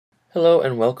Hello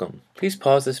and welcome. Please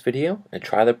pause this video and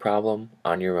try the problem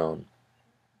on your own.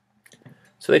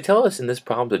 So they tell us in this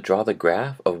problem to draw the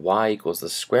graph of y equals the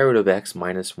square root of x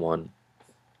minus 1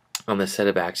 on the set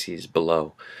of axes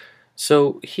below.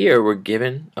 So here we're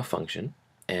given a function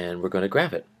and we're going to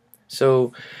graph it.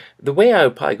 So the way I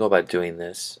would probably go about doing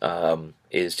this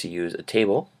is to use a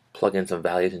table, plug in some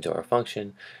values into our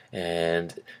function,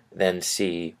 and then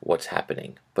see what's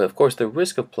happening. But of course the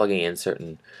risk of plugging in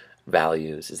certain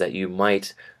values is that you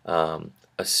might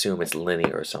assume it's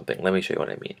linear or something. Let me show you what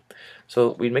I mean.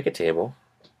 So we'd make a table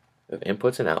of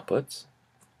inputs and outputs.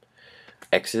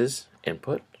 X is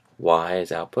input, y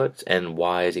is output, and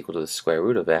y is equal to the square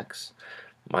root of x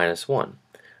minus 1.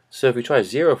 So if we try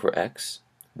 0 for x,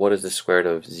 what is the square root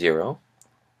of 0?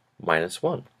 Minus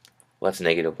 1. Well, that's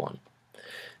negative 1.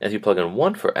 And if you plug in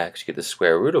 1 for x, you get the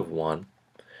square root of 1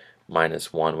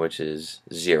 minus 1, which is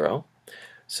 0.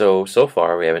 So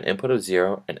far we have an input of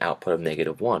 0 and output of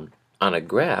negative 1. On a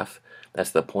graph,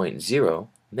 that's the point 0,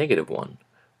 negative 1.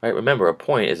 Right? Remember, a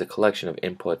point is a collection of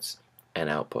inputs and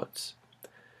outputs.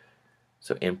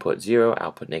 So input 0,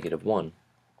 output negative 1.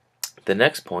 The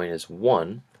next point is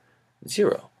 1,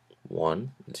 0.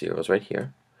 1, 0 is right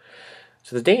here.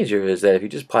 So the danger is that if you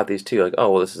just plot these two, you're like, oh,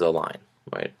 well, this is a line,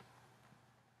 right?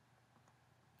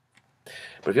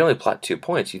 But if you only plot 2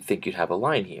 points, you'd think you'd have a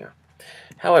line here.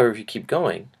 However, if you keep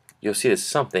going, you'll see that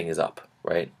something is up,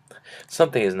 right?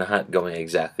 Something is not going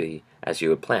exactly as you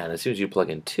would plan. As soon as you plug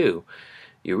in 2,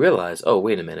 you realize, oh,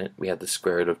 wait a minute, we have the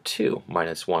square root of 2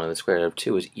 minus 1, and the square root of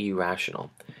 2 is irrational.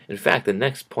 In fact, the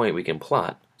next point we can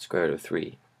plot, square root of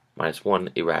 3 minus 1,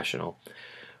 irrational,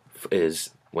 is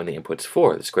when the input's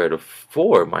 4. The square root of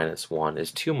 4 minus 1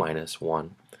 is 2 minus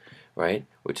 1, right,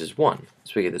 which is 1.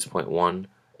 So we get this point 1,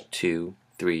 2,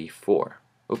 3, 4.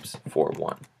 Oops, 4,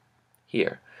 1.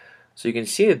 Here. So you can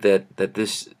see that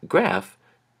this graph,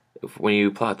 when you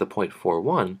plot the point 4,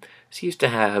 1, seems to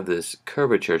have this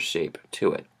curvature shape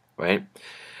to it, right?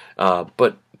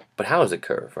 But how does it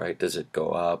curve, right? Does it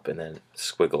go up and then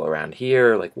squiggle around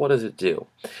here? Like, what does it do?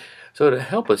 So to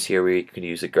help us here, we can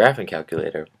use a graphing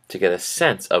calculator to get a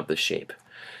sense of the shape.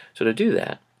 So to do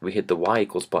that, we hit the y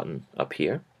equals button up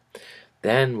here.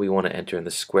 Then we want to enter in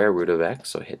the square root of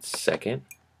x, so hit second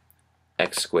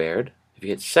x squared. If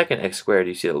you hit second x squared,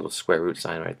 you see a little square root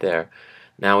sign right there.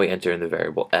 Now we enter in the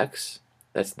variable x.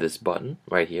 That's this button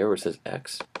right here where it says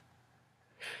x.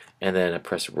 And then I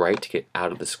press right to get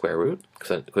out of the square root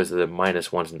because the minus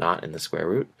 1's not in the square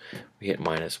root. We hit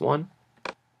minus 1.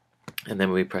 And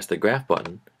then we press the graph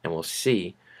button and we'll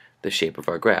see the shape of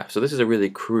our graph. So this is a really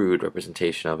crude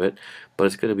representation of it, but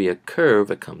it's going to be a curve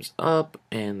that comes up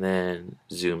and then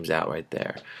zooms out right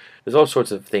there. There's all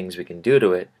sorts of things we can do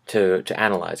to it to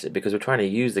analyze it, because we're trying to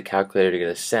use the calculator to get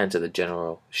a sense of the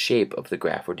general shape of the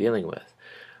graph we're dealing with.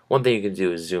 One thing you can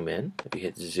do is zoom in. If you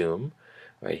hit zoom,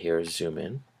 right here is zoom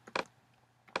in.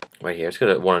 Right here, it's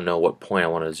going to want to know what point I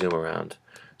want to zoom around.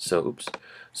 So,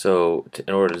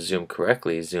 in order to zoom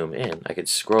correctly, zoom in, I could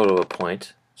scroll to a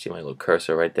point. See my little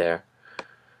cursor right there.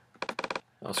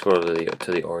 I'll scroll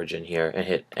to the origin here and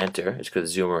hit enter. It's going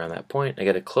to zoom around that point. I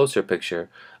get a closer picture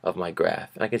of my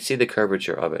graph, and I can see the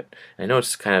curvature of it. And I know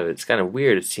it's kind of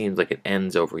weird. It seems like it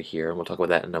ends over here, and we'll talk about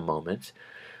that in a moment.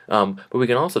 But we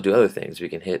can also do other things. We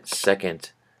can hit second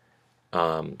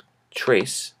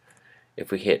trace.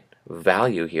 If we hit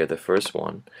value here, the first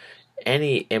one,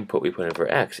 any input we put in for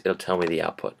x, it'll tell me the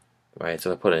output. Right,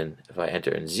 so if I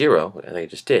enter in 0, like I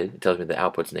just did, it tells me the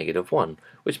output's negative 1,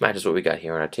 which matches what we got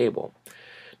here on our table.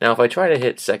 Now if I try to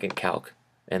hit second calc,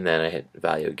 and then I hit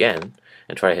value again,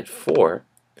 and try to hit 4,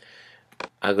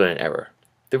 I'll get an error.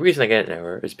 The reason I get an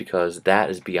error is because that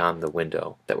is beyond the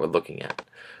window that we're looking at,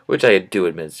 which I do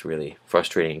admit is really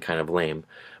frustrating and kind of lame.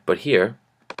 But here,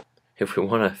 if we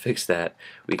want to fix that,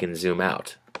 we can zoom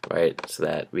out, right, so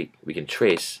that we can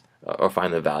trace or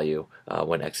find the value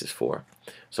when x is 4.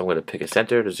 So I'm going to pick a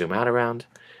center to zoom out around,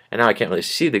 and now I can't really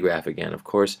see the graph again, of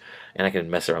course, and I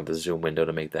can mess around with the zoom window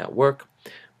to make that work.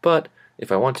 But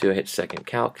if I want to, I hit second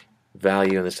calc,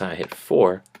 value, and this time I hit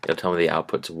 4, it'll tell me the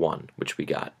output's 1, which we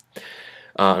got.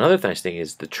 Another nice thing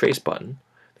is the trace button.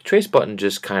 The trace button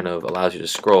just kind of allows you to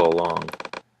scroll along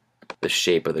the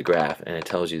shape of the graph, and it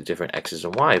tells you the different x's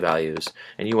and y values,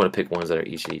 and you want to pick ones that are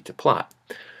easy to plot.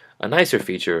 A nicer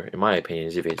feature, in my opinion,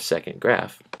 is if you hit second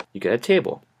graph, you get a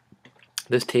table.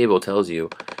 This table tells you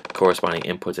corresponding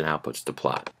inputs and outputs to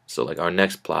plot. So like our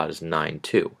next plot is 9,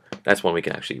 2. That's one we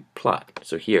can actually plot.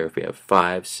 So here, if we have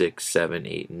 5, 6, 7,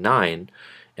 8, 9,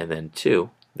 and then 2,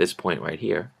 this point right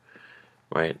here,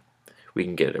 right, we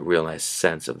can get a real nice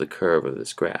sense of the curve of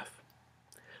this graph.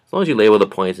 As long as you label the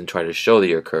points and try to show that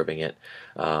you're curving it,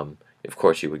 of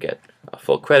course, you would get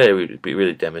full credit. We would be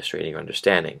really demonstrating your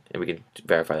understanding. And we can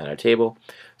verify that in our table.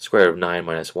 Square root of 9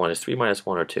 minus 1 is 3 minus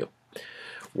 1 or 2.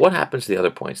 What happens to the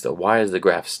other points, though? Why does the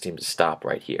graph seem to stop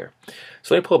right here?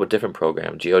 So let me pull up a different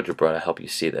program, Algebra, to help you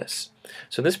see this.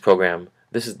 So in this program,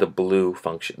 this is the blue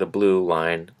function, the blue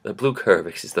line, the blue curve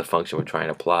is the function we're trying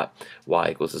to plot, y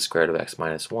equals the square root of x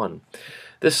minus 1.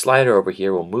 This slider over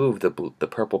here will move the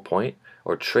purple point,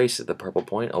 or trace the purple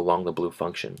point along the blue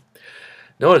function.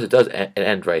 Notice it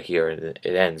end right here, and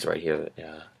it ends right here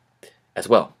as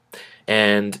well.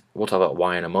 And we'll talk about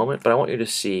y in a moment, but I want you to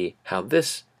see how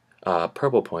this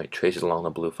purple point traces along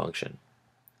the blue function.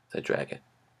 So I drag it.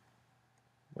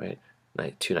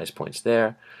 Right? Two nice points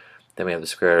there. Then we have the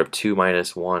square root of 2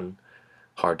 minus 1,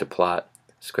 hard to plot.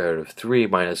 Square root of 3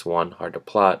 minus 1, hard to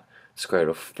plot. Square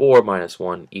root of 4 minus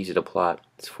 1, easy to plot.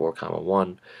 It's 4 comma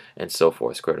 1, and so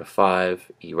forth. Square root of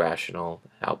 5, irrational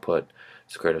output.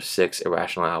 Square root of 6,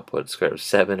 irrational output. Square root of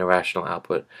 7, irrational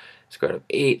output. Square root of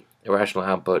 8, irrational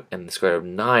output. And the square root of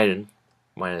 9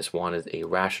 minus 1 is a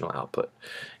rational output.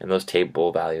 And those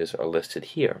table values are listed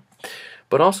here.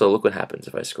 But also, look what happens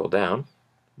if I scroll down.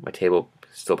 My table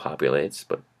still populates,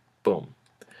 but boom.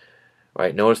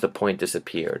 Right? Notice the point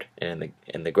disappeared. And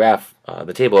in the graph,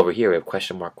 the table over here, we have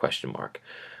question mark, question mark.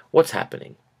 What's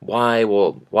happening? Why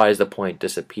does the point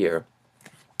disappear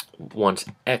once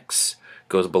x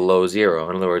goes below 0?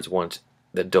 In other words, once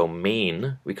the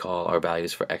domain, we call our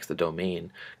values for x the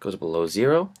domain, goes below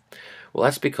 0? Well,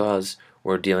 that's because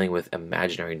we're dealing with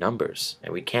imaginary numbers,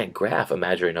 and we can't graph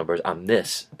imaginary numbers on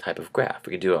this type of graph.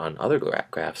 We can do it on other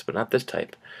graphs, but not this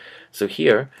type. So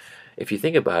here, if you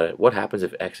think about it, what happens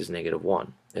if x is negative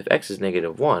 1? If x is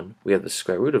negative 1, we have the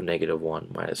square root of negative 1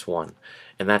 minus 1,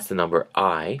 and that's the number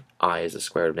I is the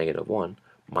square root of negative 1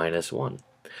 minus 1.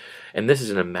 And this is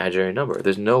an imaginary number.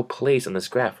 There's no place on this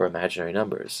graph for imaginary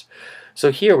numbers.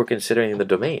 So here we're considering the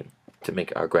domain to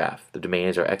make our graph. The domain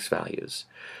is our x values.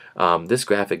 This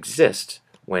graph exists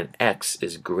when x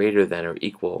is greater than or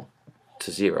equal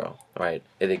to 0, right?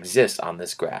 It exists on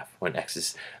this graph when x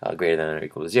is greater than or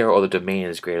equal to 0, or the domain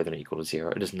is greater than or equal to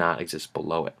 0. It does not exist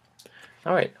below it.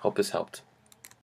 All right, hope this helped.